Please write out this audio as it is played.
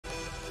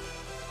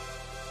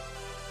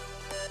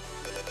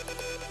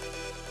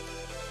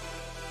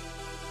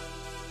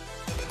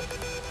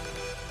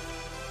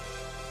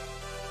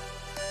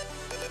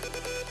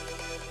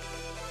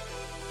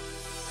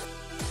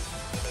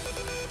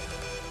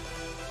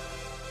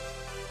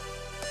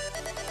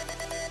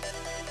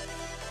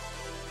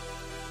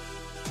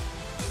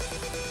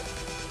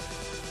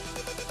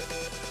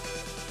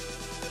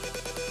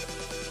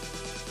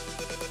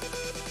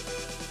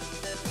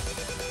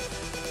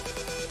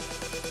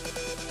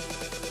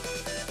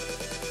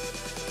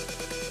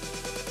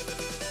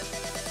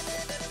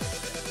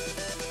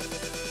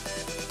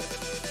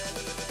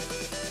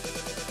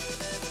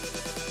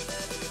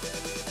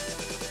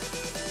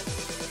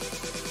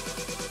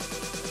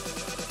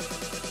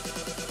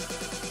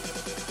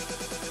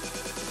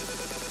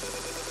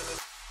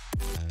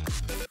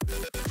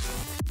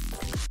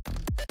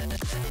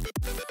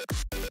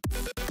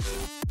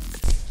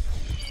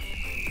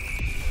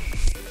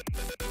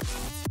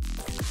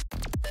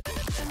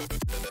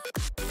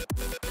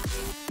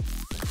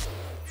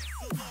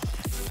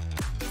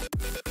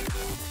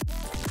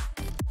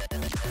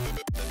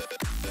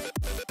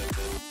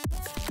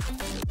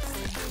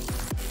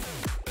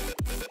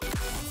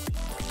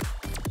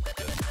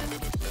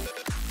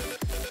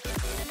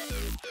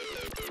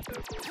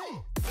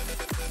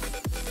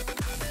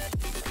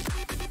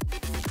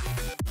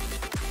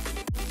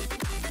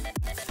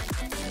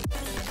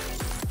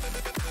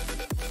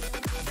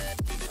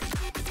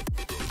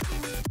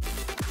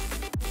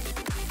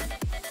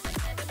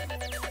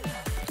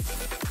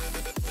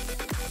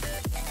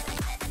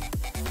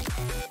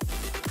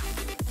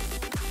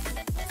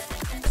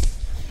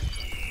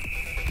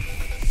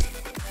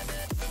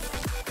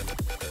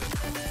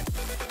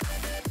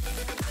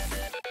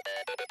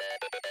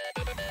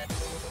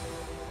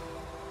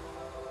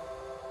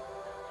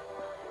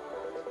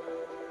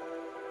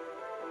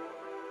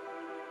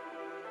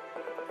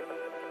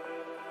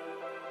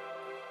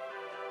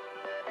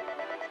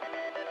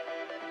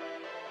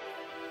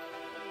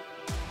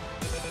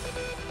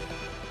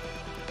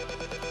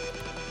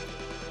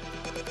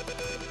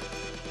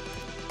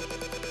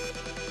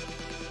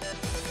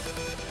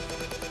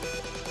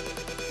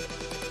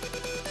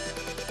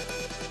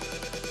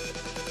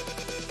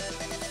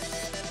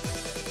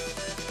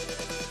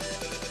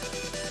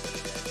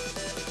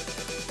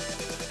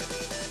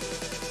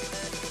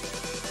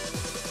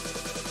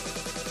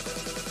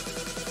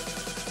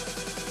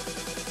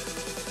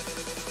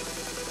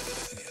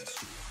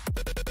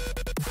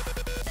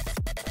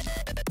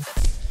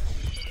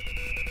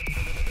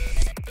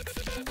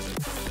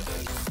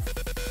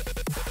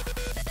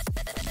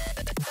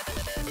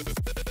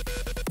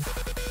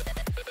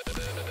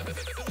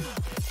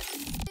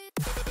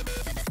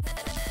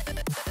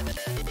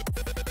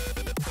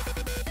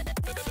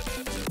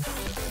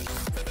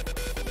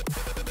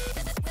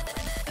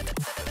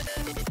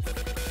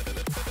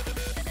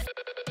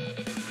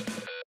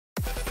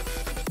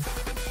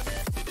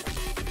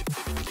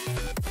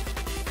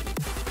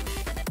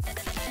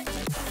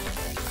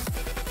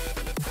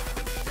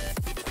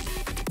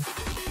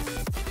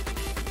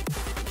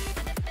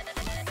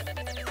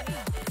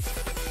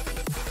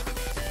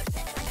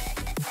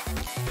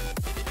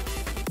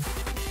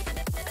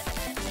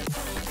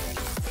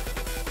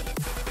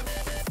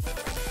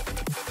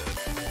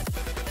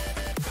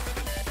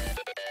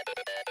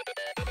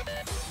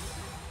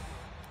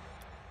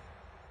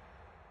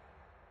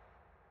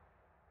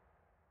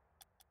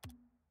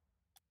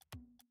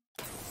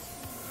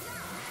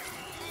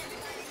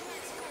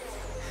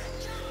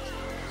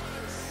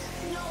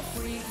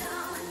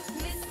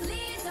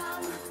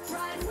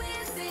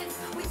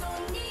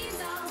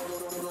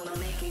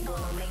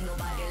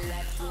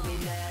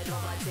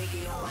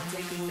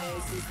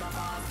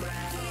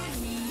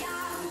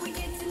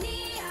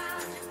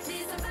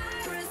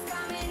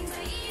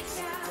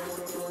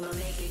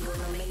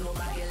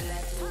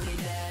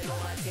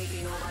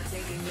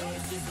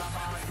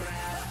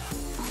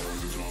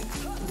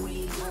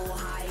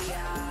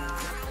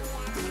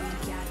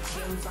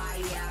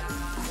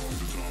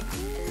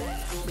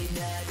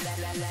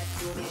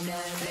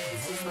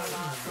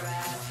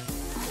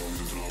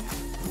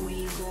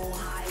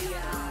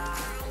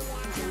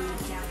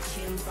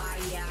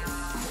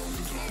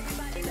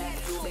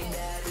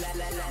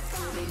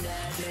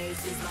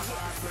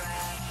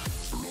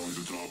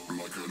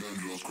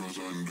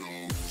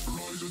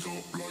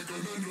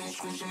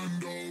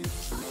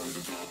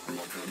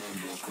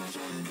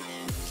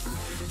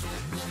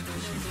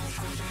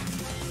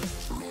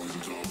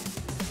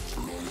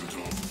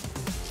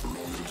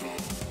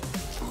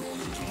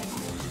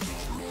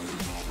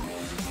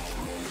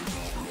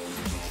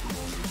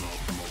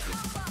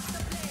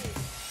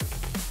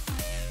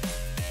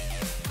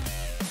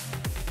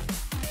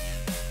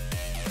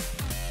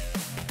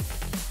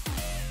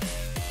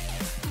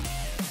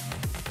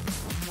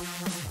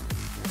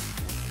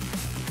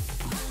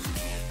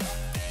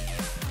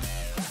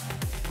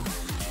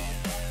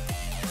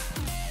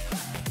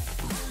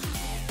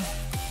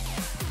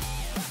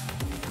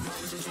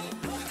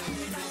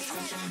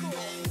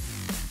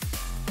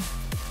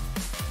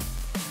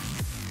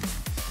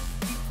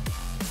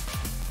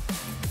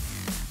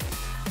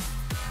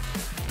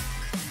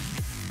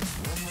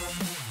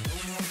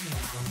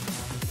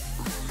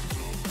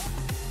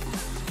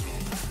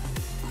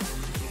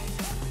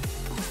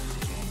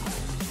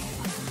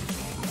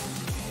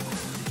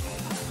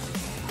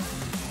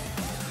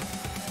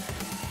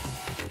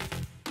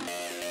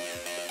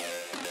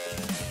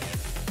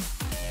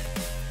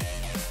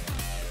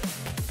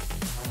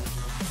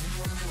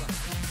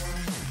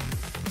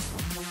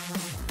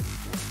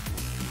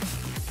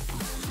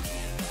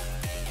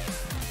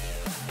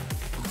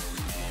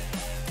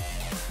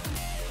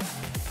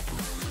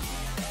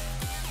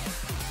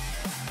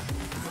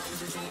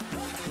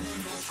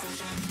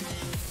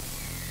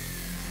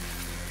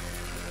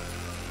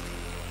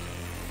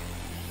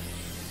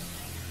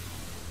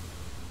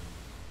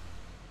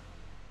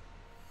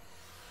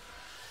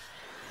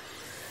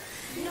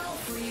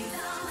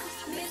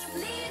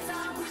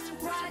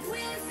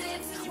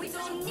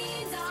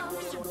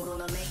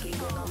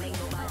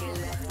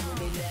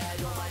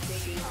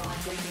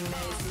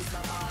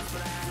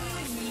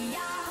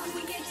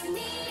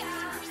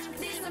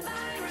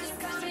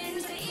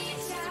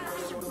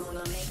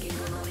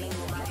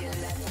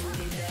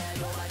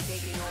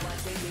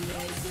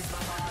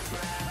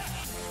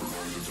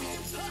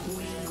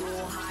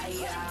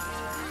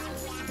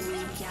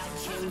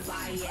on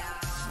fire.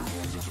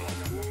 Left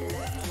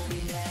to be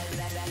dead,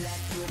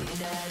 left to be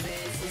dead.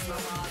 This is my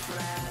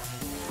fortress.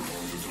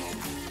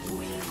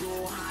 We go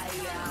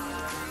higher.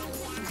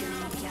 We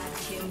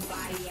catching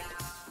fire.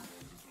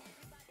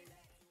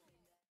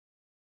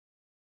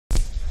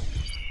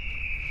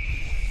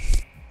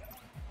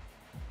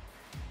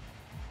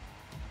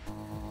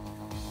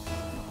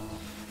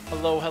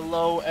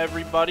 Hello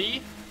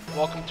everybody.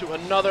 Welcome to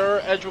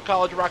another Edgewood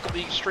College Rocket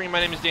League stream. My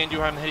name is Dan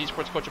Duhigh. I'm the Head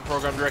Sports Coach and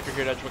Program Director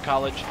here at Edgewood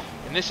College.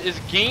 And this is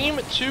game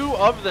 2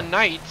 of the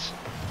night.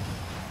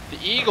 The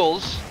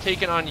Eagles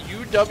taking on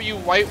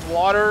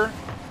UW-Whitewater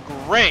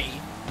Gray.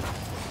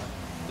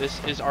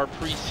 This is our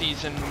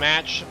preseason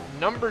match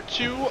number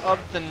 2 of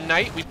the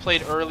night. We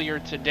played earlier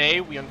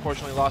today. We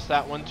unfortunately lost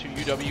that one to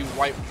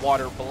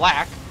UW-Whitewater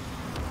Black.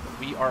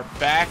 We are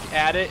back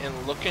at it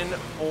and looking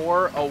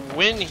for a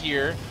win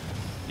here.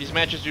 These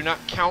matches do not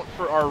count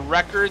for our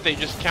record. They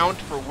just count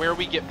for where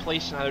we get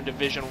placed in either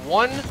Division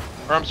 1,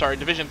 or I'm sorry,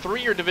 Division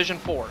 3 or Division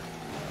 4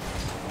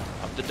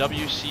 of the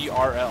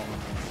WCRL.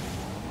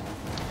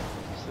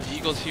 So the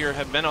Eagles here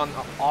have been on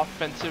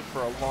offensive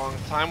for a long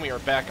time. We are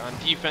back on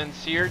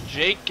defense here.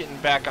 Jake getting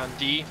back on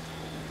D.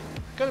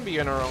 Gonna be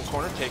in our own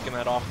corner, taking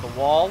that off the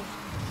wall.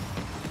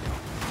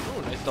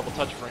 Ooh, nice double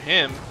touch for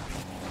him.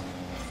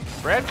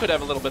 Brad could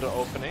have a little bit of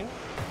opening.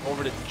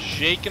 Over to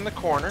Jake in the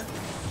corner.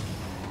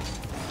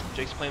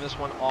 Jake's playing this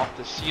one off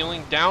the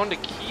ceiling, down to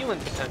Keelan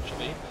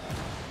potentially.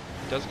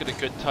 Does get a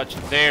good touch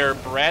there.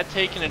 Brad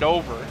taking it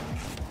over.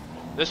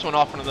 This one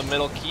off into the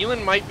middle.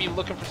 Keelan might be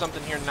looking for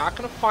something here, not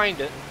going to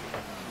find it.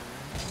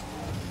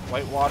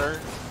 Whitewater.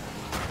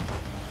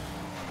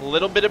 A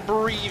little bit of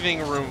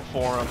breathing room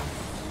for him.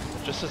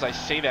 Just as I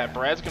say that,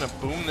 Brad's going to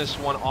boom this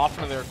one off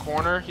into their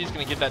corner. He's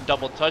going to get that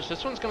double touch.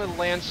 This one's going to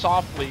land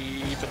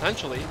softly,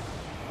 potentially.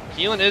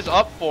 Keelan is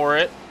up for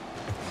it.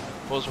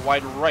 Goes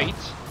wide right.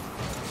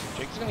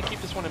 Jake's going to keep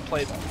this one in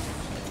play, though.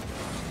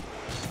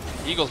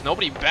 Eagles,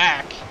 nobody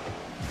back.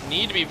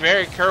 Need to be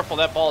very careful.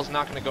 That ball is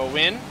not going to go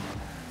in.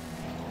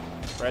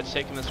 Brad's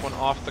taking this one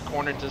off the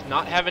corner. Does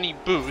not have any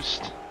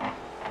boost.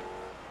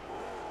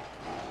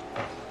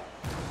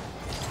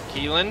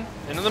 Keelan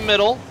into the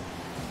middle.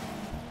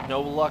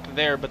 No luck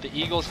there, but the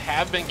Eagles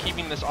have been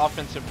keeping this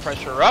offensive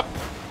pressure up.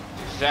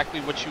 Exactly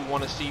what you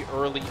want to see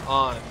early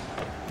on.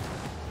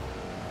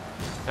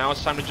 Now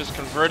it's time to just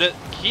convert it.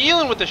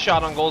 Keelan with the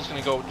shot on goal is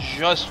going to go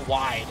just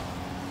wide.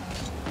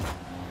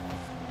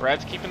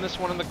 Brad's keeping this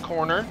one in the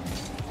corner.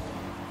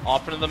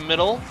 Off into the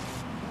middle.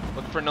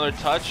 Looking for another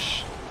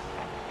touch.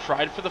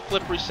 Tried for the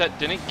flip reset,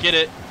 didn't get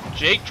it.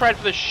 Jake tried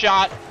for the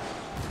shot.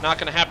 Not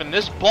going to happen.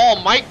 This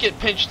ball might get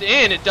pinched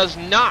in. It does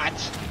not.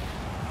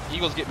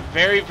 Eagles get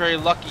very, very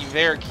lucky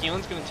there.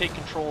 Keelan's going to take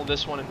control of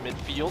this one in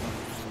midfield.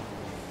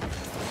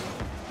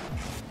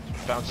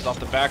 Bounces off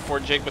the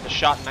backboard. Jake with a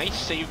shot. Nice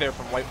save there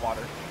from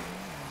Whitewater.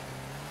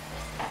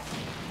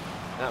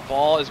 That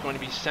ball is going to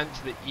be sent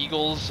to the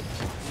Eagles'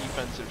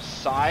 defensive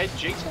side.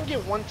 Jake's going to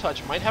get one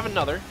touch. Might have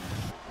another.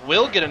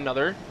 Will get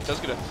another. Does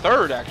get a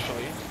third,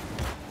 actually.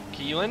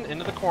 Keelan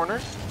into the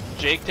corner.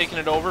 Jake taking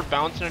it over.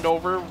 Bouncing it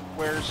over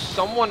where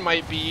someone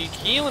might be.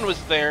 Keelan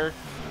was there.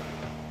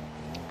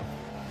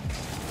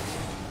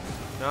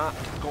 Not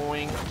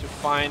going to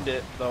find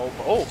it, though.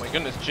 Oh, my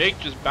goodness. Jake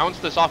just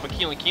bounced this off of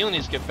Keelan. Keelan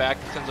needs to get back.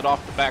 Sends it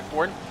off the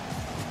backboard.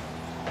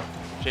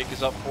 Jake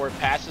is up for it.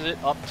 Passes it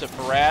up to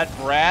Brad.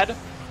 Brad.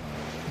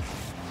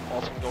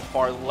 Ball's going to go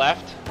far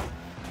left.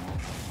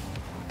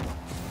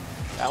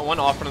 That one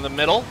off into the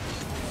middle.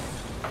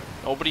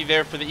 Nobody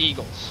there for the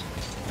Eagles.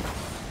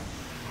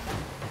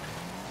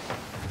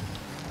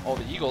 Oh,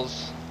 the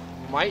Eagles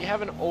might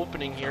have an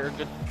opening here.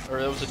 Good, or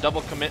there was a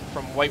double commit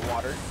from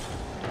Whitewater.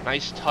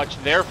 Nice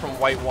touch there from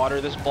Whitewater.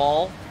 This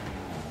ball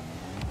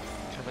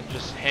kind of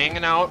just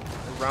hanging out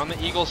around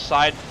the Eagles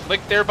side.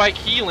 Flicked there by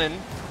Keelan.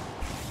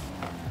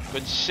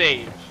 Good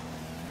save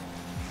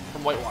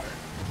from Whitewater.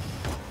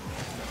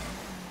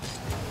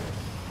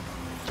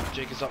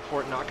 Jake is up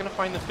for it. Not going to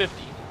find the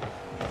 50.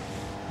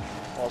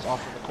 Ball's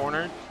off in the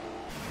corner.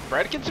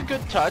 Brad gets a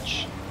good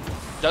touch.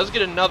 Does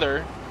get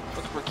another.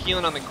 Looking for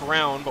Keelan on the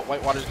ground, but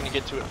Whitewater's going to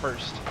get to it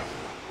first.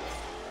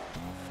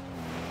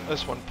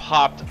 This one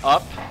popped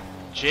up.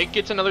 Jake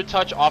gets another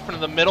touch off into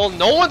the middle.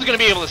 No one's going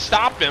to be able to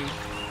stop him.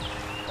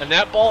 And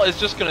that ball is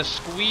just going to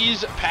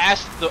squeeze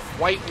past the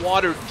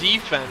Whitewater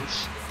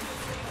defense.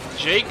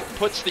 Jake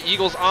puts the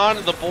Eagles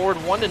on the board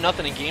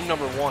 1-0 in game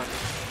number 1.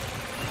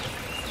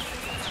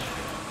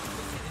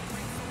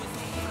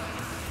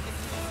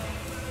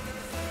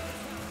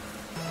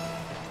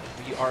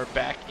 We are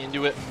back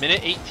into it.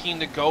 Minute 18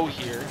 to go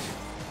here.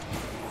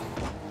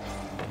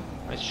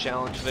 Nice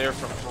challenge there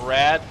from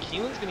Brad.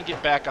 Keelan's going to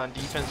get back on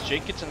defense.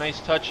 Jake gets a nice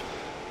touch.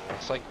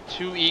 Looks like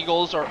 2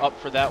 Eagles are up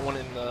for that one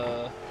in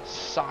the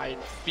side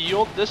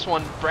field. This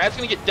one, Brad's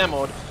going to get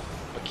demoed,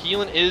 but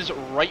Keelan is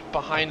right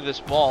behind this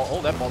ball.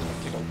 Oh, that ball's going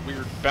to take a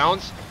weird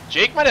bounce.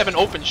 Jake might have an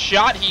open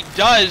shot. He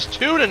does.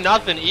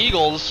 2-0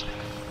 Eagles.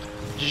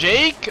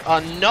 Jake,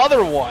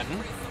 another one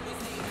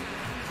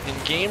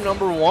in game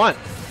number 1.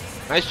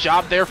 Nice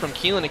job there from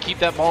Keelan to keep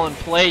that ball in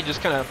play.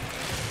 Just kind of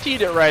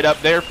teed it right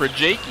up there for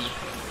Jakey.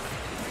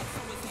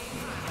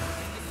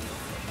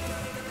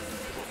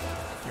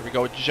 Here we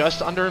go,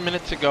 just under a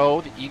minute to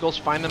go. The Eagles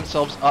find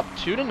themselves up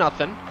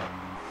 2-0.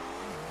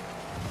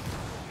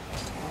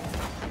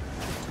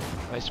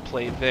 Nice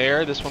play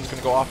there. This one's going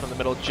to go off in the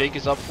middle. Jake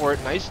is up for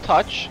it. Nice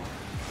touch.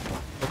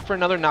 Look for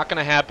another, not going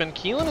to happen.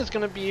 Keelan is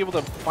going to be able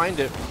to find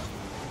it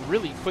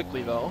really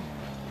quickly, though.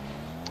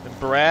 And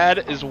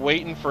Brad is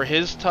waiting for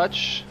his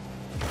touch.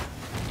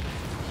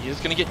 He is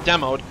going to get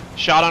demoed.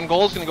 Shot on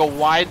goal is going to go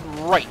wide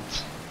right.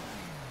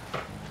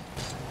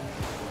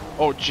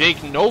 Oh,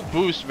 Jake, no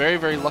boost. Very,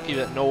 very lucky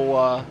that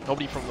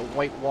nobody from the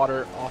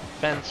Whitewater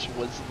offense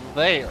was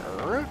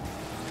there.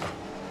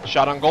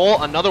 Shot on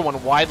goal. Another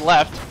one wide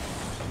left.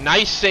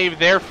 Nice save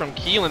there from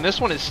Keelan.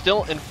 This one is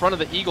still in front of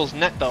the Eagles'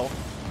 net, though.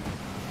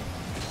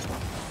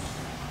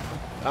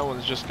 That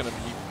one's just going to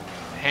be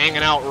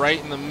hanging out right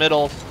in the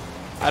middle.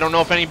 I don't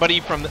know if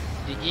anybody from the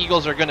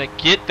Eagles are going to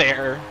get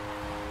there.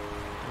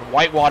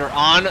 Whitewater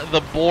on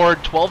the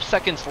board. 12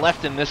 seconds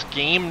left in this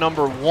game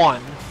number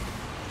 1.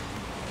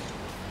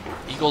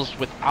 Eagles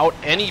without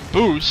any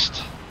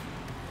boost.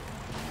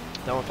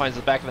 That one finds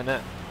the back of the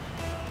net.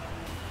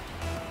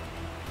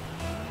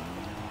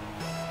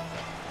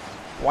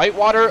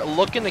 Whitewater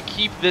looking to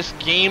keep this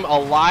game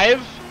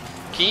alive.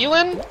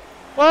 Keelan,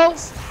 well,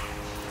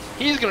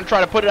 he's going to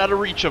try to put it out of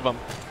reach of him.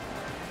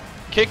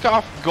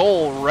 Kickoff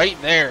goal right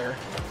there.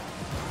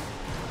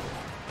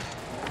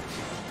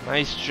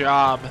 Nice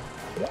job.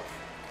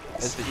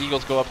 As the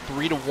Eagles go up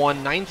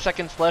 3-1. 9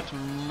 seconds left.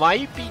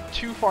 Might be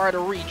too far out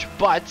of reach,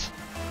 but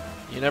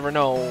you never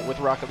know with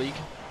Rocket League.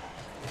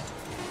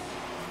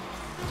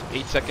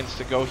 8 seconds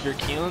to go here.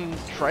 Keelan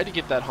tried to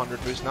get that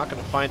 100 boost. Not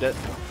going to find it.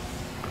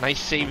 Nice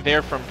save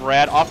there from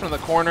Brad. Off in the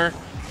corner.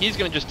 He's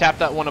going to just tap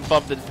that one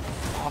above the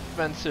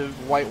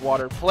offensive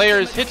Whitewater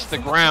players. Hits the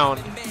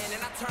ground.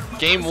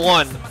 Game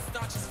 1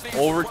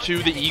 over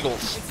to the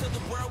Eagles.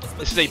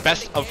 This is a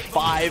best of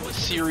 5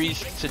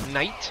 series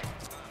tonight.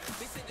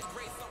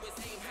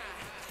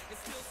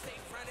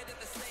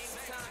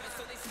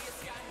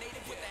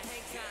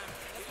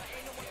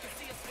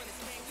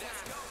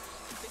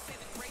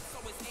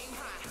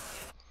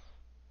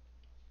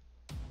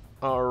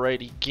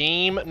 Alrighty,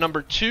 game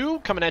number 2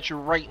 coming at you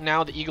right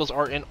now. The Eagles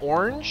are in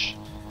orange.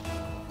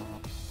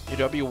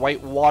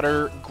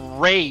 UW-Whitewater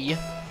gray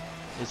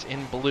is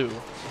in blue.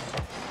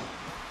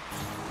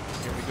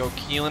 Here we go,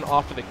 Keelan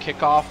off of the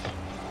kickoff.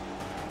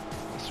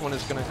 This one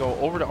is going to go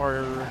over to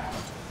our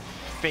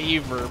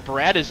favor.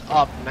 Brad is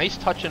up. Nice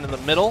touch into the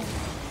middle.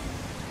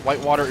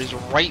 Whitewater is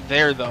right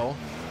there, though.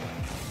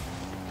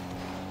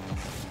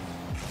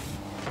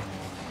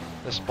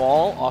 This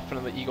ball off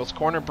into the Eagles'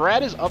 corner.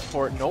 Brad is up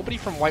for it. Nobody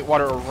from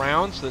Whitewater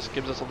around, so this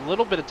gives us a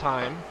little bit of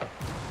time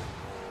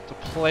to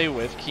play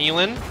with.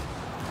 Keelan,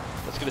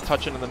 let's get a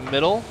touch into the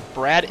middle.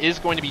 Brad is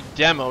going to be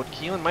demoed.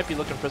 Keelan might be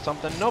looking for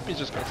something. Nope, he's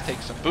just going to take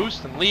some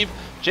boost and leave.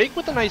 Jake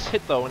with a nice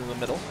hit, though, in the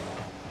middle.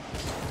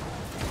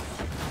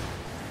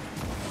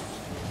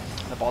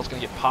 The ball's going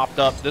to get popped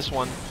up. This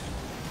one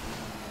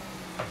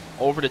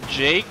over to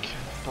Jake.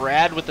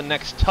 Brad with the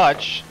next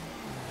touch.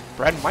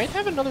 Brad might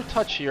have another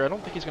touch here. I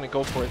don't think he's going to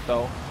go for it,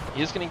 though.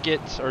 He is going to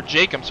get, or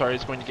Jake, I'm sorry,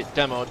 is going to get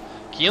demoed.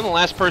 Keelan, the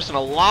last person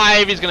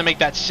alive, he's going to make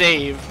that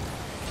save.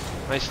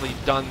 Nicely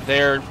done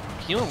there.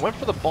 Keelan went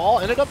for the ball,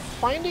 ended up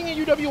finding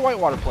a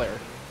UW-Whitewater player.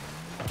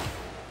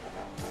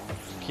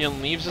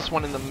 Keelan leaves this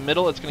one in the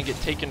middle. It's going to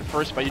get taken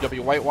first by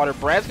UW-Whitewater.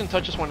 Brad's going to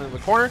touch this one into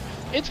the corner.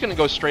 It's going to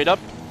go straight up.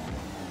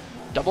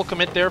 Double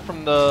commit there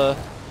from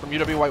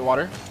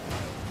UW-Whitewater.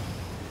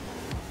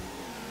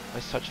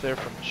 Nice touch there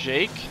from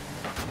Jake.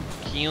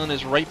 Keelan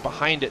is right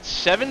behind it.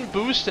 7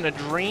 boost and a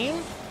dream.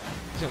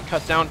 He's going to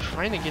cut down,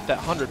 trying to get that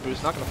 100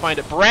 boost. Not going to find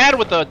it. Brad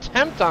with the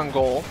attempt on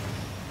goal.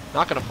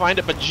 Not going to find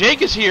it, but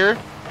Jake is here.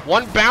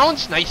 One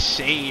bounce. Nice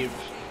save.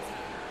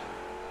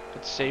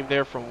 Good save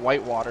there from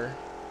Whitewater.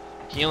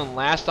 Keelan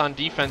last on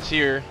defense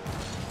here.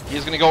 He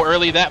is going to go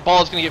early. That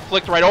ball is going to get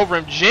flicked right over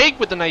him. Jake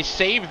with the nice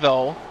save,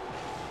 though.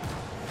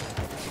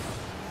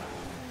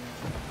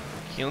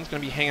 Keelan's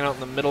going to be hanging out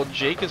in the middle.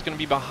 Jake is going to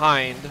be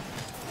behind.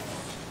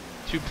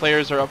 2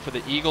 players are up for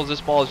the Eagles.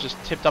 This ball is just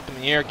tipped up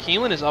in the air.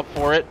 Keelan is up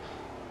for it.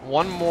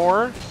 One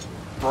more.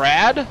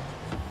 Brad.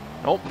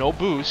 Nope, no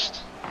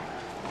boost.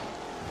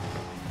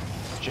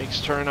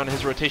 Jake's turn on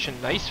his rotation.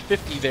 Nice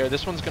 50 there.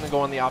 This one's going to go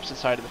on the opposite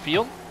side of the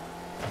field.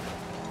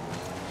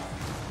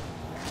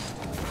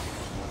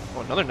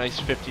 Oh, another nice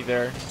 50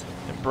 there.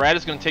 And Brad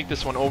is going to take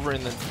this one over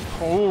in the...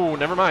 Oh,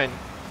 never mind.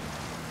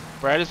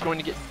 Brad is going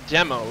to get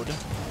demoed.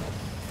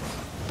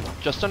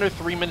 Just under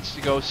 3 minutes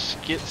to go.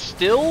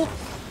 Still...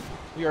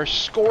 We are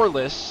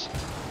scoreless.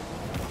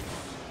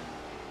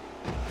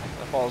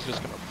 That ball is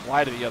just going to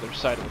fly to the other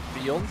side of the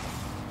field.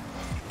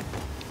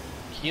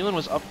 Keelan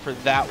was up for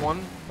that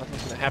one.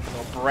 Nothing's going to happen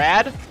though.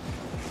 Brad,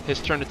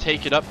 his turn to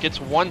take it up. Gets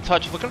one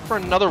touch. Looking for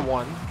another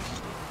one.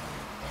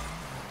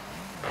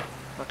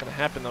 Not going to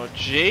happen though.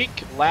 Jake,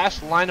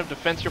 last line of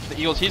defense here for the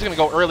Eagles. He's going to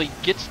go early.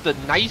 Gets the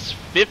nice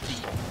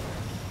 50.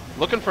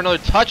 Looking for another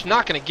touch.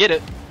 Not going to get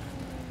it.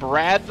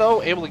 Brad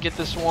though, able to get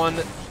this one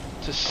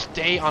to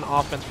stay on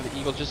offense for the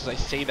Eagles. Just as I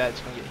say that,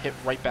 it's going to get hit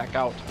right back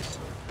out.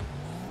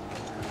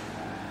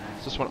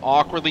 This one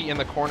awkwardly in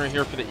the corner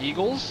here for the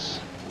Eagles.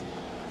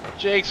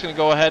 Jake's going to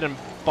go ahead and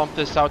bump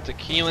this out to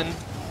Keelan.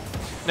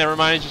 Never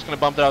mind, he's just going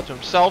to bump it out to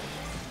himself.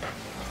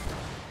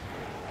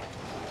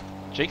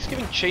 Jake's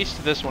giving chase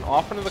to this one.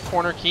 Off into the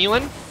corner,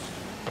 Keelan.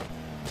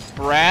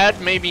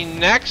 Brad maybe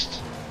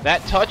next.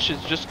 That touch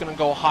is just going to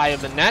go high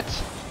of the net.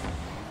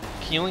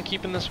 Keelan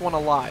keeping this one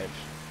alive.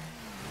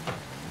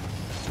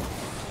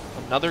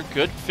 Another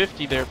good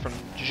 50 there from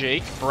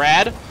Jake.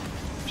 Brad,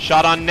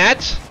 shot on net.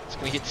 It's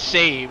going to get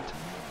saved.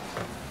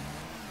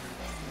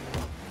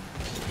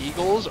 The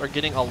Eagles are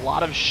getting a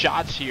lot of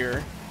shots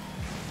here.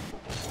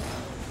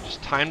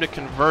 Just time to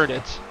convert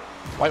it.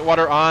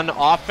 Whitewater on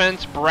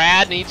offense.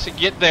 Brad needs to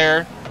get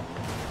there.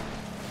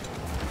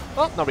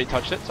 Well, nobody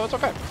touched it, so it's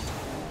okay.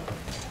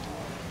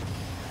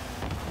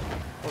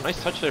 Oh,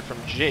 nice touch there from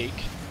Jake.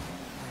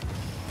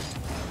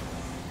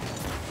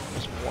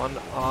 There's one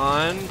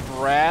on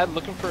Brad,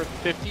 looking for a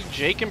 50.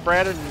 Jake and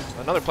Brad and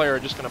another player are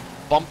just going to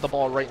bump the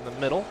ball right in the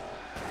middle.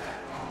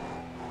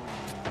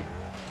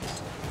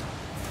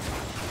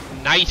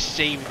 Nice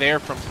save there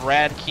from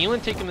Brad.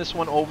 Keelan taking this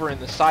one over in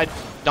the side,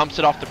 dumps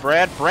it off to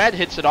Brad. Brad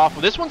hits it off.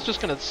 This one's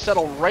just going to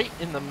settle right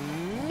in the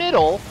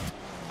middle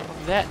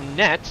of that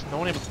net. No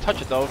one able to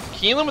touch it, though.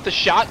 Keelan with the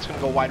shot. It's going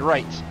to go wide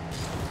right.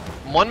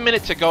 1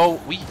 minute to go.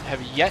 We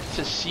have yet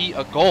to see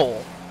a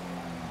goal.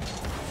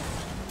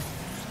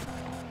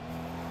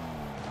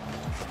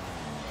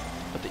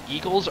 But the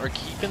Eagles are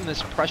keeping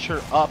this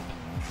pressure up.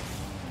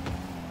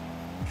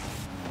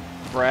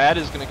 Brad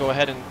is going to go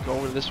ahead and go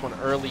over this one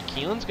early.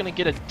 Keelan's going to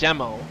get a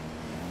demo.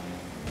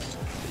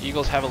 The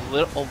Eagles have a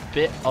little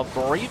bit of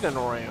breathing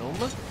room.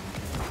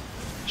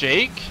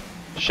 Jake,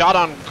 shot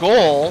on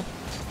goal,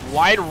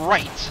 wide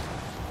right.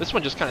 This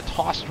one just kind of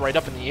tossed right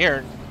up in the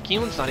air.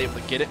 Keelan's not able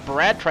to get it.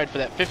 Brad tried for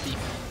that 50.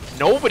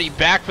 Nobody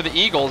back for the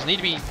Eagles. Need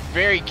to be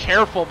very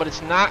careful, but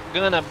it's not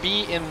going to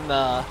be in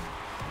the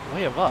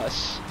way of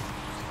us.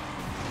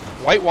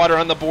 Whitewater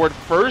on the board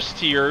first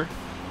here.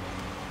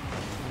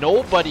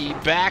 Nobody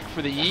back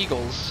for the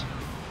Eagles.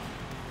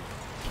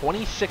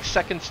 26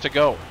 seconds to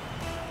go.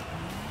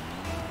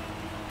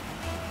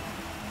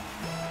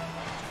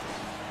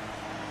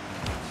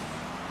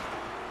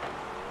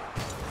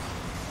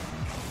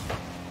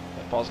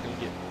 That ball's going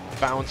to get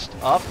bounced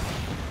up.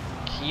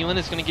 Keelan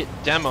is going to get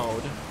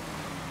demoed.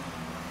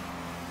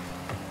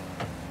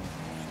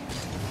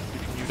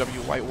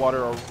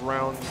 UW-Whitewater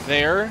around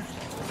there.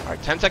 All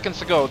right, 10 seconds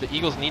to go. The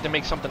Eagles need to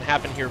make something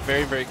happen here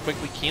very, very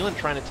quickly. Keelan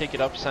trying to take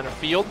it up center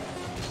field.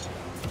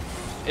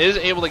 Is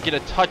able to get a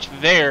touch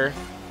there.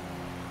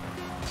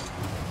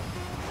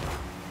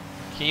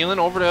 Keelan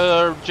over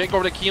to Jake,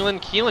 over to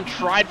Keelan. Keelan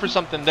tried for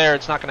something there.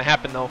 It's not going to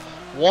happen, though.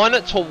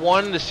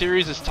 1-1. The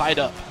series is tied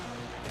up.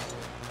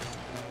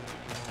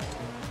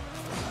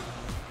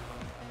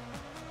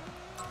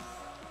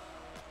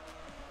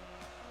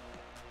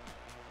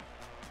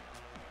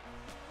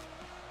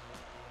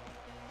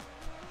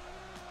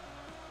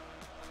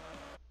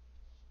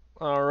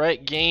 All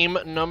right, game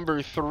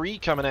number 3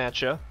 coming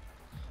at you.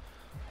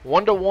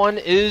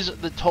 1-1 is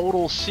the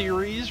total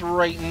series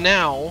right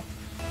now.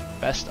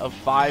 Best of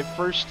 5,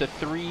 first to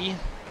 3.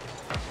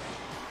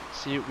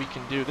 See what we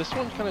can do. This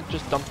one kind of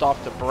just dumped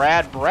off to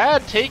Brad.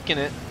 Brad taking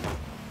it.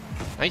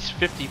 Nice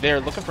 50 there.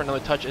 Looking for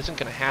another touch. Isn't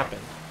going to happen.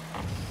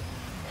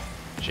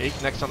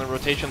 Jake next on the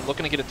rotation.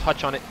 Looking to get a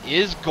touch on it.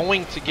 Is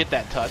going to get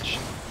that touch.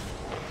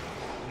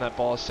 And that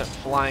ball is sent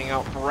flying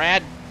out.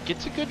 Brad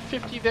gets a good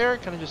 50 there,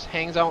 kind of just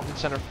hangs out in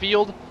center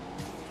field.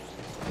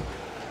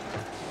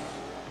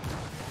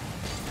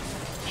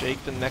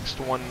 Jake, the next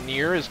one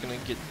near, is going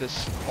to get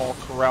this all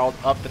corralled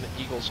up in the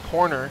Eagles'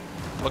 corner.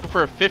 Looking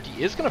for a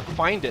 50, is going to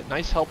find it.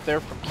 Nice help there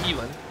from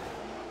Keelan.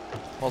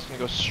 Ball's going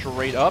to go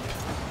straight up.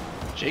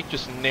 Jake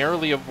just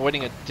narrowly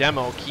avoiding a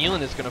demo.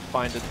 Keelan is going to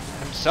find it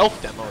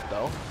himself demoed,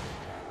 though.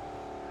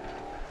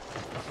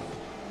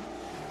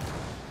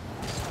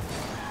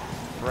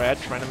 Brad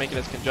trying to make it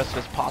as congested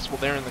as possible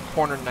there in the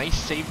corner. Nice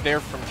save there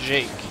from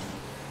Jake.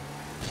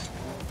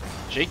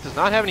 Jake does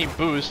not have any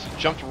boost. He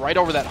jumped right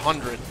over that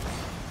 100.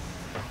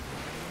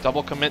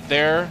 Double commit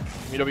there.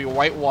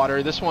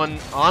 UW-Whitewater. This one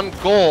on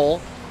goal.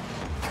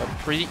 A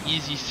pretty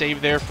easy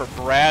save there for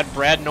Brad.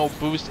 Brad, no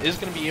boost. Is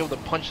going to be able to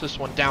punch this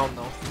one down,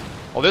 though.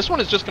 Well, this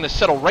one is just going to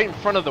settle right in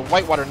front of the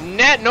Whitewater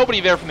net.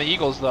 Nobody there from the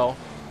Eagles, though.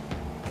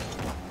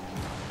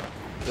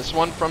 This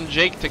one from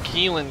Jake to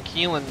Keelan.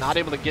 Keelan not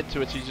able to get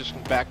to it, so he's just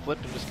going to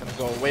backflip and just going to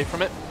go away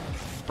from it.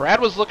 Brad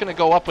was looking to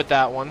go up with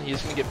that one.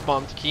 He's going to get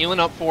bumped. Keelan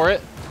up for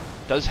it.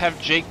 Does have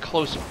Jake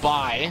close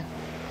by.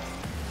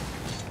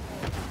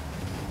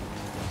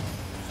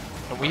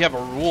 And we have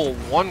a Rule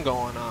 1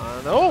 going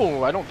on.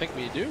 Oh, I don't think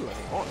we do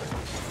anymore.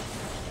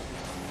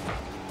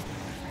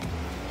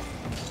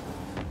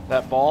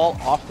 That ball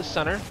off the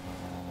center.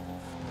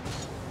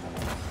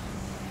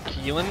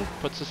 Keelan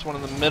puts this one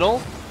in the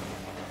middle.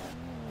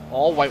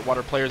 All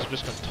Whitewater players are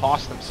just going to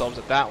toss themselves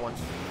at that one.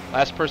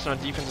 Last person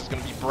on defense is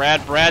going to be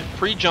Brad. Brad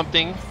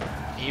pre-jumping,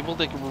 able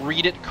to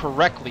read it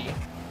correctly.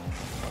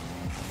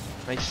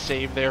 Nice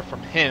save there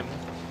from him.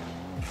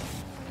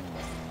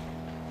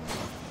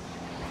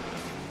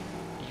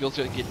 Eagles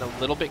are getting a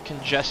little bit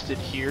congested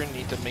here.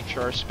 Need to make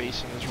sure our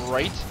spacing is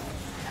right.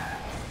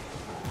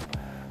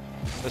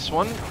 This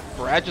one,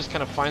 Brad just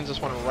kind of finds this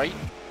one right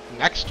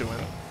next to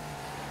him.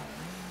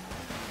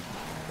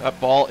 That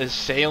ball is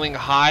sailing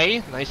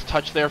high. Nice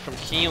touch there from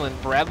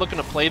Keelan. Brad looking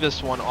to play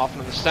this one off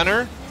into the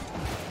center.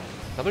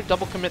 Another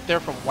double commit there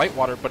from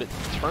Whitewater, but it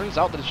turns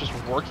out that it's just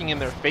working in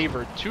their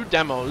favor. 2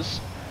 demos.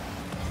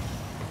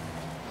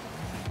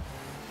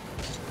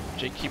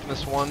 Jake keeping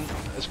this one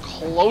as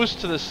close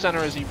to the center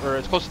as he, or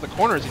as close to the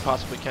corner as he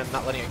possibly can,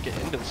 not letting it get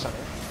into the center.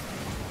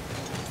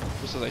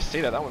 Just as I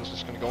say that, that one's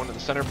just going to go into the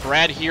center.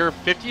 Brad here,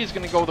 50 is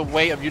going to go the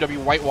way of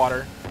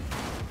UW-Whitewater.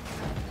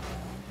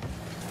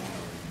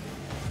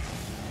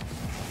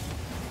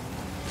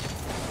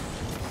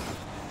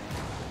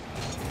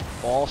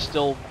 Ball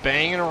still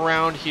banging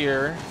around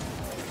here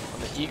on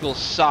the Eagles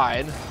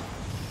side.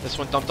 This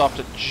one dumped off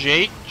to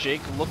Jake.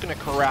 Jake looking to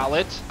corral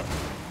it.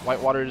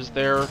 Whitewater is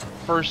there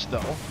first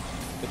though.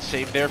 Good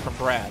save there from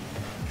Brad.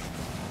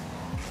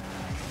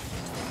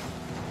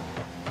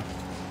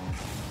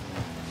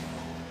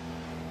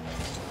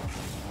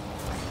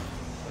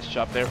 Nice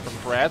job there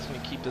from Brad. He's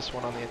going to keep this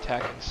one on the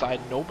attacking side.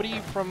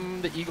 Nobody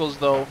from the Eagles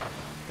though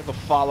able to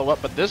follow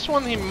up, but this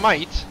one he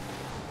might.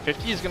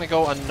 50 is going to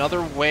go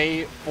another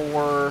way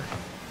for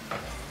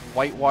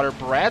Whitewater.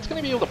 Brad's going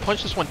to be able to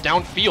punch this one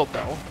downfield,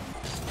 though.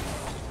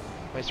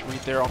 Nice read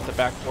there off the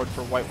backboard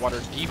for Whitewater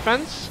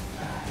defense.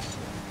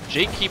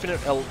 Jake keeping it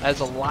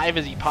as alive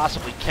as he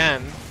possibly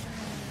can.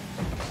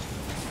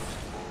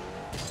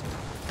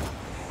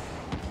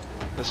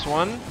 This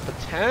one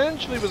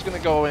potentially was going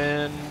to go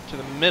in to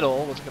the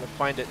middle. Was going to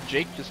find it.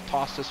 Jake just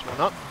tossed this one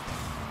up.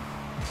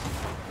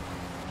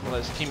 We'll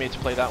let his teammates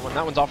play that one.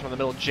 That one's off into the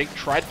middle. Jake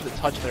tried for the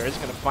touch there.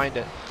 Isn't going to find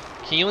it.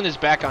 Keelan is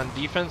back on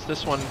defense.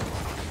 This one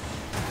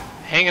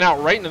hanging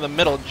out right into the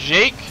middle.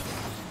 Jake,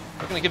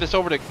 we're going to give this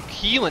over to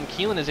Keelan.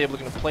 Keelan is able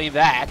to play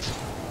that.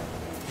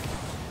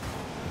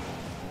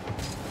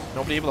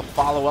 Nobody able to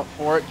follow up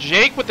for it.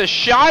 Jake with the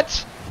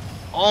shot.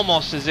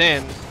 Almost is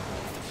in.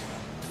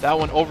 That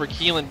one over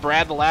Keelan.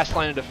 Brad, the last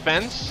line of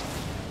defense.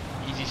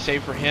 Easy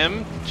save for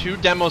him. 2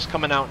 demos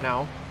coming out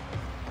now.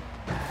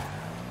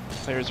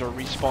 Players are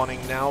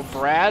respawning now.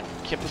 Brad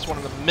kept this one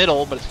in the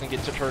middle, but it's going to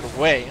get deterred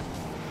away.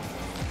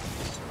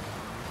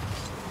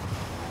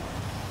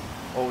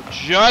 Oh,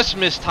 just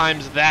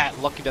mistimes that.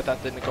 Lucky that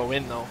that didn't go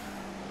in, though.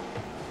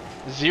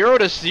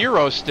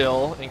 0-0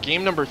 still in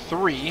game number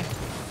 3.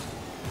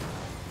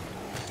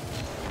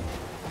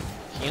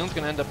 Keelan's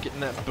going to end up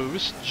getting that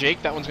boost.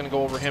 Jake, that one's going to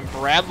go over him.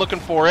 Brad looking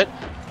for it.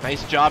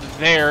 Nice job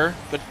there.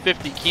 Good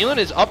 50. Keelan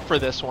is up for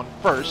this one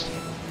first.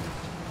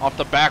 Off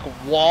the back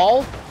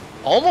wall.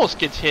 Almost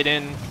gets hit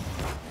in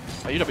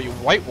by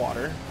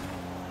UW-Whitewater.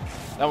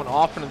 That one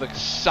off into the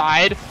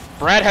side.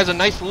 Brad has a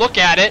nice look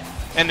at it,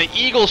 and the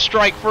Eagles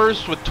strike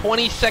first with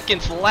 20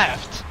 seconds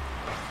left.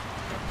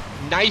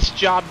 Nice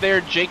job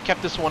there. Jake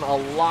kept this one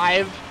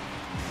alive.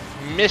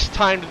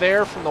 Mistimed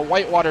there from the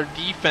Whitewater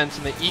defense,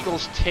 and the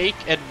Eagles take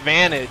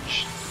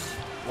advantage.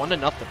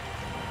 1-0.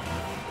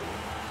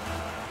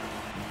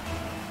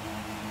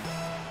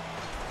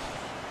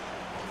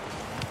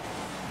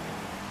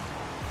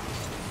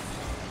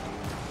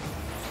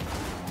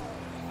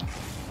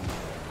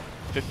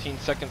 .15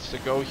 seconds to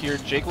go here.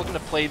 Jake looking to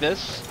play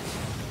this.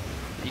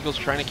 The Eagles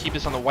trying to keep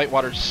this on the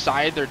Whitewater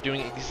side. They're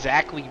doing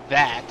exactly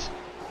that.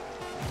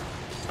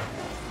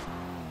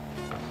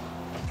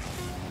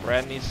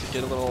 Brad needs to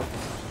get a little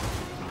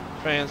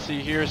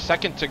fancy here.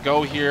 Second to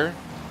go here.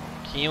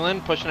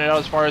 Keelan pushing it out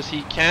as far as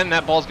he can.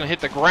 That ball's going to hit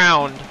the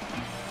ground.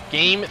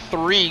 Game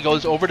 3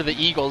 goes over to the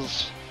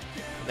Eagles.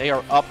 They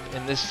are up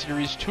in this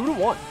series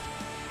 2-1.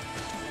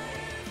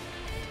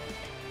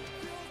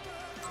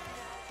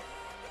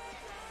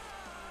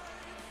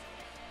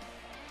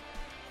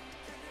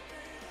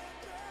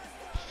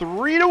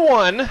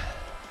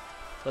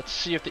 Let's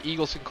see if the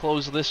Eagles can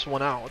close this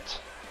one out.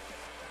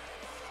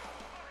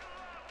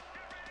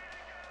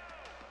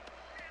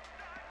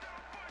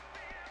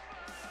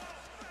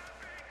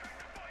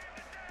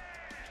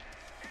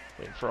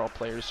 Waiting for all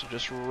players to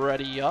just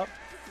ready up.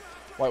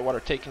 Whitewater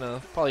taking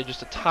probably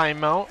just a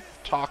timeout,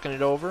 talking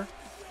it over.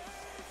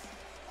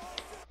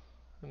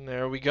 And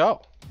there we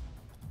go.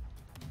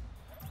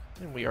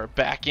 And we are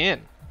back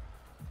in.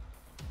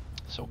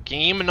 So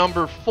game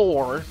number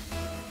 4.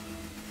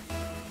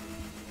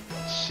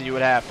 Let's see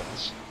what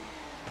happens.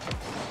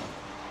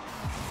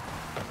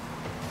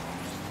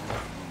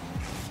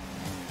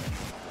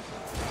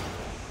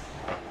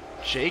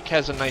 Jake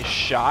has a nice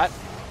shot.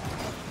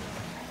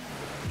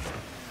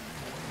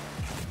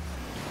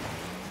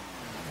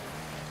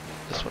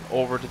 This one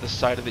over to the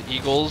side of the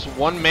Eagles.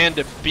 One man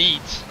to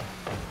beat.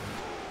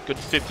 Good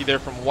 50 there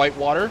from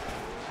Whitewater.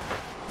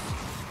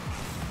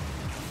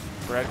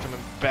 Brad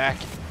coming back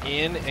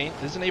in.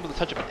 Isn't able to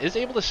touch it, but is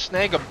able to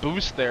snag a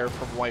boost there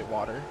from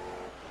Whitewater.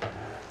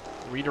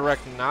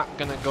 Redirect not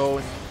going to go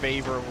in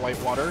favor of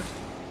Whitewater.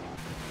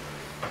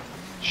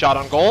 Shot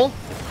on goal.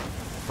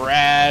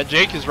 Brad,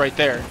 Jake is right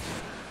there.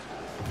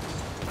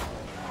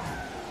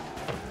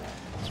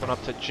 This one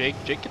up to Jake.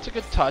 Jake gets a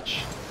good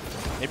touch.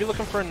 Maybe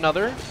looking for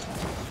another.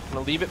 I'm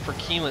gonna leave it for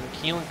Keelan.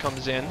 Keelan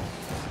comes in.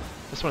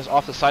 This one is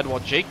off the sidewall.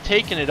 Jake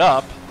taking it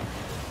up.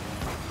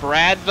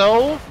 Brad,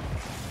 though,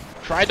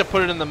 tried to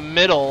put it in the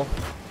middle,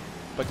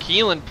 but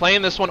Keelan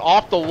playing this one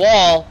off the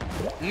wall.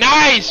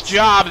 Nice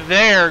job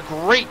there.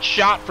 Great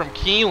shot from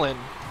Keelan.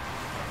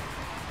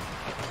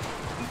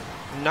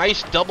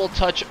 Nice double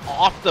touch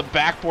off the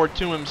backboard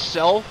to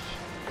himself.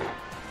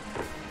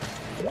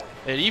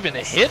 It even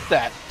hit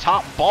that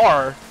top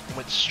bar and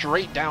went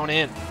straight down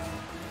in.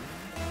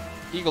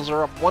 Eagles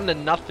are up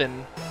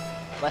 1-0.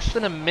 Less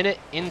than a minute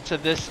into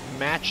this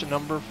match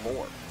number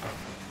 4.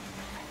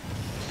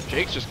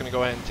 Jake's just going to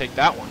go ahead and take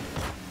that one.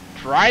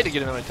 Try to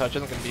get another touch.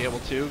 Isn't going to be able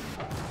to.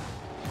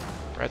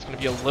 Brad's going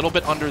to be a little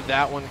bit under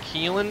that one.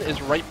 Keelan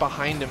is right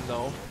behind him,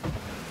 though.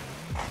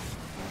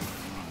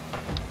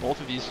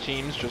 Both of these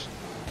teams just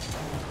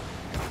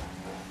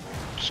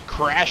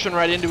crashing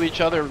right into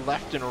each other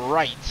left and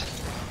right.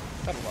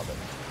 I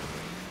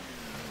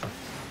love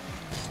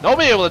it.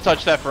 Nobody able to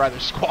touch that for either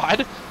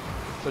squad.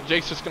 So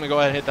Jake's just going to go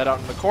ahead and hit that out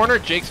in the corner.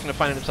 Jake's going to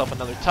find himself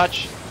another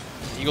touch.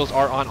 The Eagles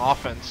are on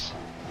offense.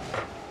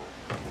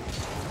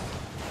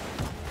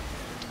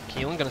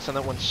 Keelan going to send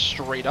that one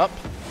straight up.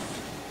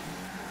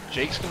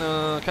 Jake's going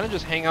to kind of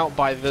just hang out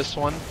by this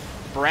one.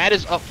 Brad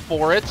is up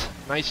for it.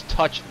 Nice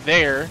touch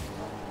there.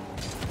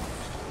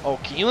 Oh,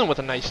 Keelan with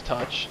a nice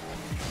touch.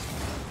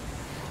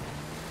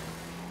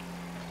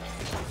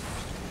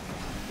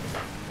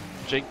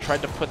 Jake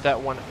tried to put that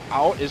one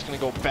out. Is going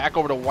to go back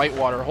over to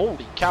Whitewater.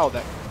 Holy cow,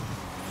 that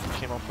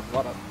came off with a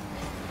lot of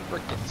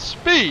freaking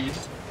speed.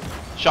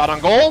 Shot on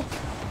goal.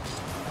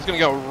 He's going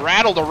to go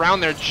rattled around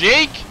there.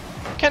 Jake,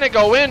 can it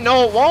go in?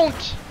 No, it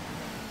won't.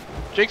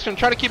 Jake's going to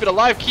try to keep it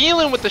alive.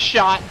 Keelan with the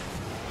shot.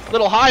 A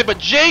little high, but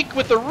Jake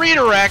with the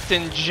redirect,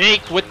 and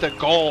Jake with the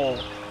goal.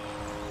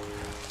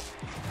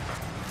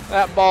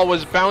 That ball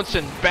was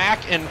bouncing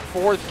back and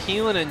forth.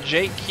 Keelan and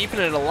Jake keeping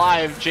it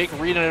alive. Jake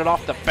reading it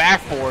off the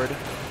backboard.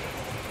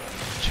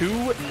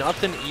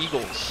 2-0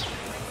 Eagles.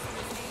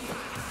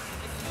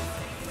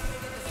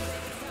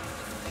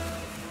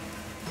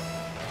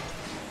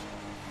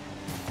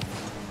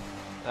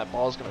 That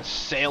ball is going to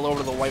sail over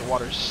to the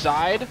Whitewater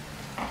side.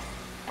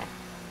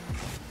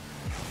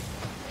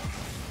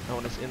 That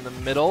one is in the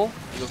middle.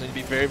 Eagles need to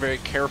be very, very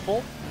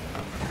careful.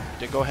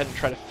 To go ahead and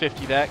try to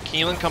 50 that.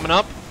 Keelan coming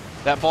up.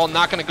 That ball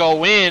not going to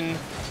go in.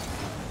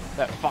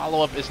 That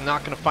follow-up is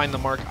not going to find the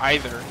mark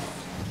either.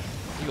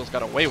 Eagles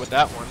got away with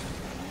that one.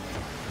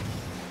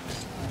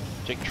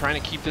 Jake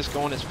trying to keep this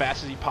going as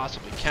fast as he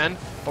possibly can.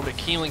 Over to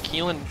Keelan.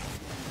 Keelan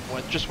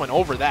just went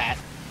over that.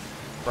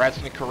 Brad's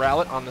going to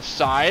corral it on the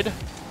side.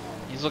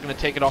 He's looking to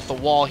take it off the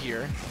wall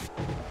here.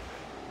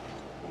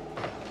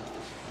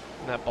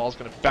 And that ball's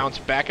going to bounce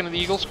back into the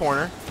Eagles'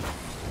 corner.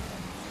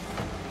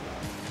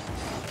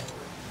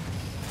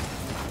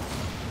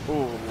 Ooh,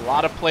 a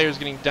lot of players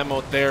getting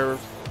demoed there.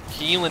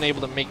 Keelan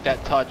able to make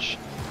that touch.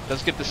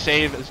 Does get the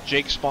save as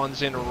Jake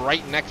spawns in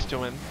right next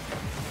to him.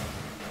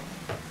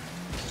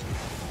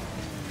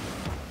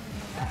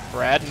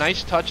 Brad,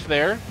 nice touch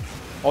there.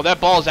 Oh, that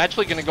ball is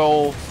actually going to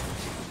go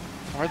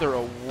farther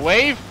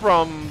away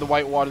from the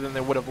Whitewater than they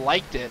would have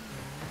liked it.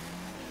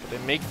 But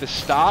they make the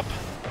stop.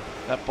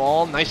 That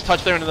ball, nice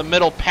touch there into the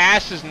middle.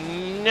 Pass is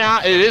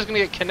not, it is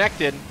going to get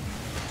connected,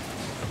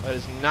 but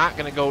it's not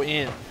going to go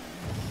in.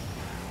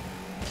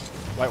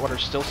 Whitewater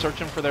still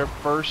searching for their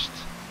first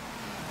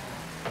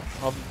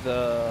of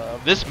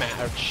this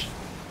match.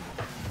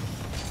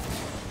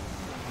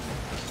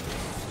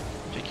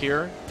 Jake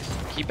here,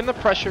 keeping the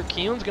pressure.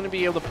 Keelan's going to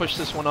be able to push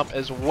this one up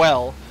as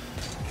well.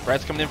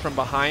 Brad's coming in from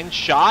behind.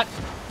 Shot.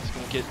 It's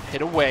going to get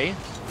hit away.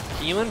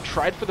 Keelan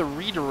tried for the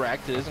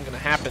redirect. It isn't going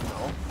to happen,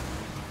 though.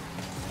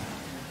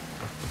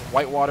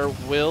 Whitewater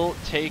will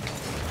take...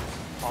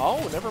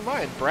 Oh, never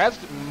mind. Brad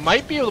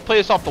might be able to play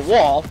this off the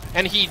wall,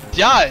 and he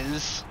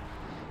does.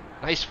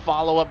 Nice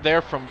follow-up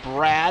there from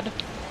Brad.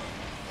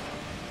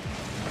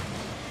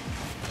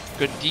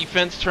 Good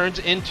defense turns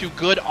into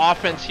good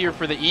offense here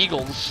for the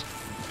Eagles.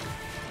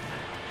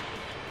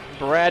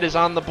 Brad is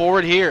on the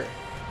board here.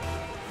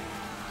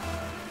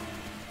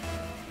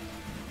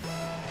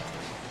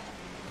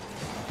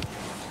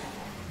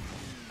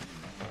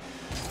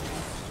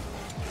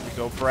 Here we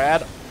go,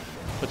 Brad.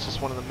 Puts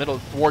this one in the middle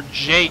for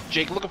Jake.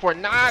 Jake looking for it,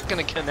 not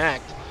going to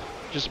connect.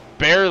 Just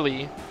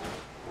barely.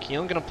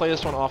 Keelan going to play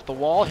this one off the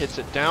wall. Hits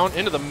it down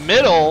into the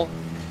middle.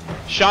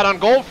 Shot on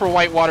goal for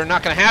Whitewater,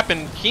 not going to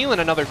happen. Keelan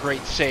another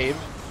great save.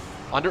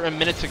 Under a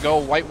minute to go.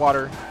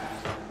 Whitewater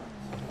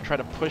try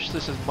to push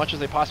this as much as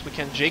they possibly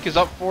can. Jake is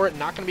up for it,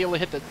 not going to be able to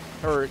hit the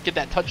or get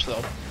that touch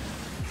though.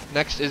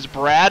 Next is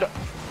Brad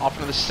off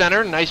into the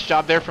center. Nice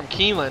job there from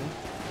Keelan.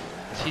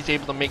 He's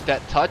able to make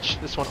that touch.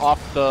 This one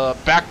off the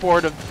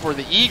backboard for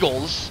the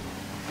Eagles.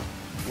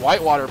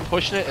 Whitewater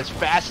pushing it as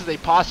fast as they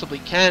possibly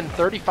can.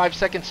 35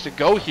 seconds to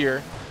go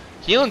here.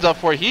 Keelan's up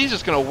for it. He's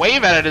just going to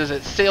wave at it as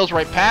it sails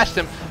right past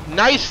him.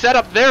 Nice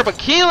setup there, but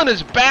Keelan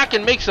is back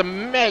and makes a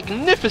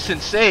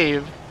magnificent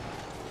save.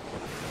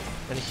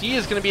 And he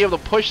is going to be able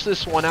to push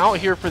this one out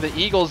here for the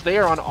Eagles. They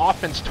are on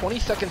offense. 20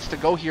 seconds to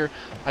go here.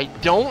 I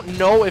don't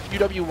know if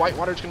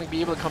UW-Whitewater is going to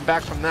be able to come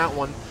back from that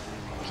one.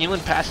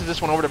 Keelan passes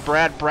this one over to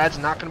Brad. Brad's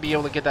not going to be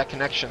able to get that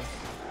connection.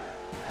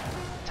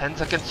 10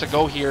 seconds to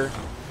go here.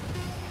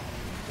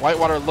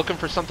 Whitewater looking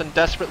for something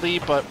desperately,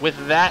 but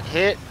with that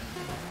hit,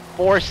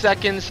 4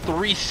 seconds,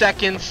 3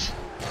 seconds,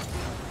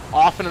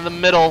 off into the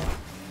middle.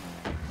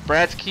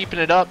 Brad's keeping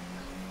it up.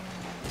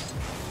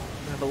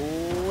 Have a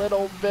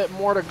little bit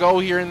more to go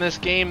here in this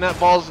game. That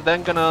ball's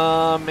then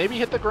gonna maybe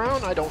hit the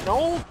ground. I don't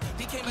know.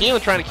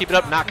 Keelan trying to keep it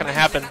up. Not gonna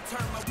happen.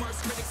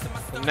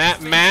 And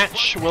that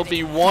match will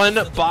be won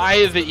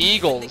by the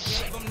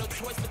Eagles.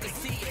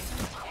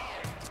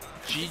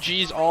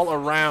 GG's all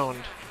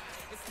around.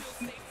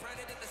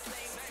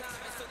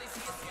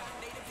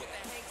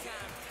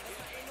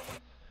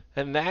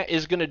 And that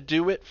is gonna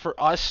do it for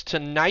us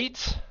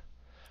tonight.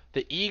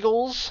 The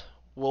Eagles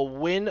will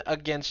win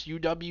against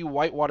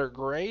UW-Whitewater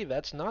Gray.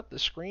 That's not the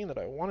screen that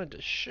I wanted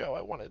to show.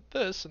 I wanted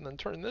this and then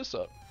turn this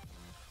up.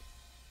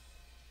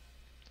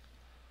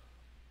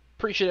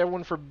 Appreciate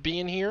everyone for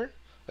being here.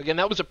 Again,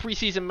 that was a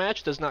preseason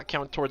match. Does not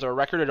count towards our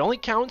record. It only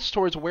counts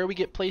towards where we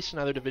get placed in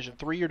either Division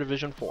 3 or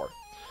Division 4.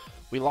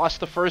 We lost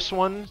the first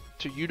one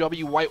to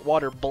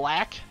UW-Whitewater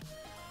Black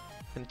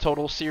in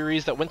total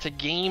series that went to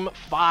Game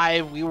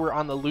 5. We were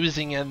on the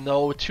losing end,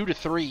 though,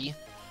 2-3.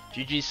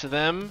 GG's to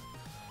them.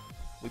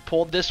 We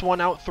pulled this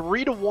one out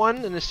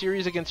 3-1 in the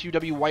series against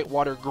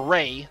UW-Whitewater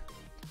Gray.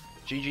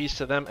 GG's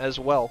to them as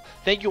well.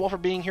 Thank you all for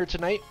being here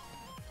tonight.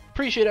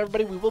 Appreciate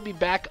everybody. We will be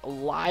back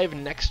live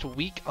next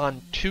week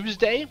on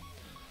Tuesday.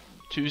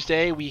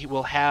 Tuesday we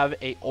will have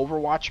a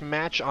Overwatch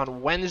match.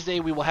 On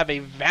Wednesday we will have a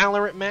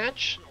Valorant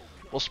match.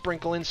 We'll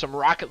sprinkle in some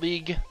Rocket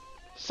League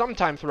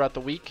sometime throughout the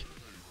week.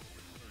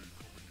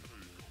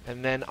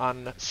 And then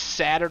on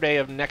Saturday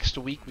of next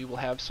week, we will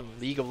have some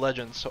League of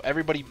Legends. So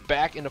everybody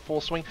back into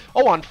full swing.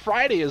 Oh, on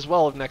Friday as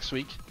well of next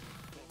week,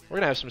 we're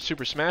going to have some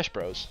Super Smash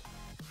Bros.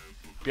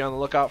 Be on the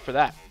lookout for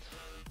that.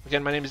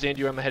 Again, my name is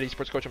Andrew. I'm the head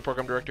esports coach and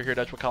program director here at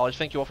Edgewood College.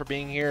 Thank you all for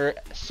being here.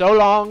 So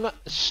long.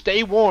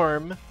 Stay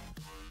warm.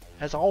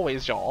 As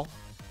always, y'all.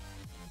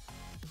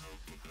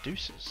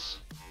 Deuces.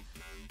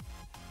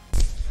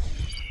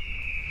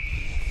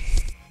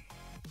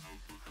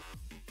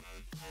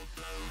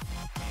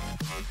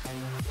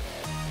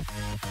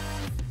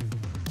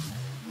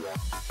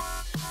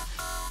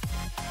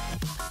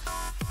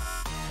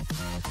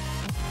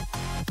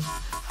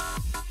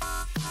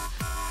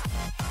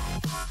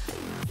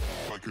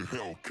 Like a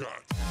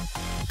Hellcat.